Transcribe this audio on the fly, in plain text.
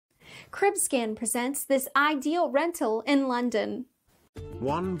CribScan presents this ideal rental in London.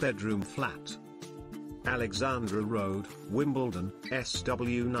 1-bedroom flat. Alexandra Road, Wimbledon,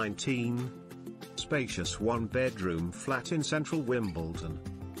 SW19. Spacious 1-bedroom flat in central Wimbledon.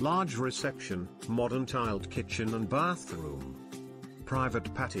 Large reception, modern tiled kitchen and bathroom.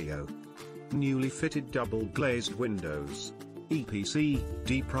 Private patio. Newly fitted double glazed windows. EPC,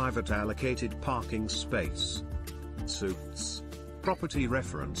 D private allocated parking space. Suites. Property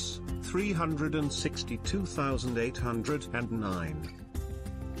reference, 362,809.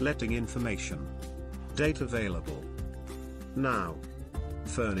 Letting information. Date available. Now.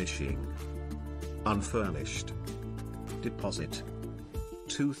 Furnishing. Unfurnished. Deposit.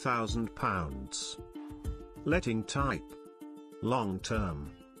 £2,000. Letting type. Long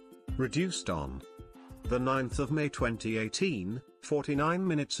term. Reduced on the 9th of May 2018, 49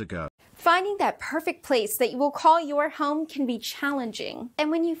 minutes ago. Finding that perfect place that you will call your home can be challenging. And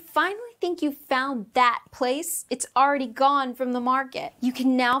when you finally think you found that place, it's already gone from the market. You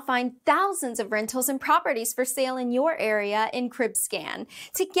can now find thousands of rentals and properties for sale in your area in CribScan.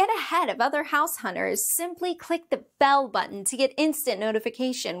 To get ahead of other house hunters, simply click the bell button to get instant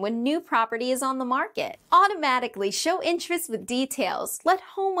notification when new property is on the market. Automatically show interest with details. Let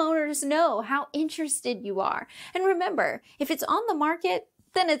homeowners know how interested you are. And remember, if it's on the market,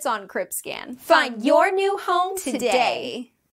 then it's on CribScan. Find your new home today.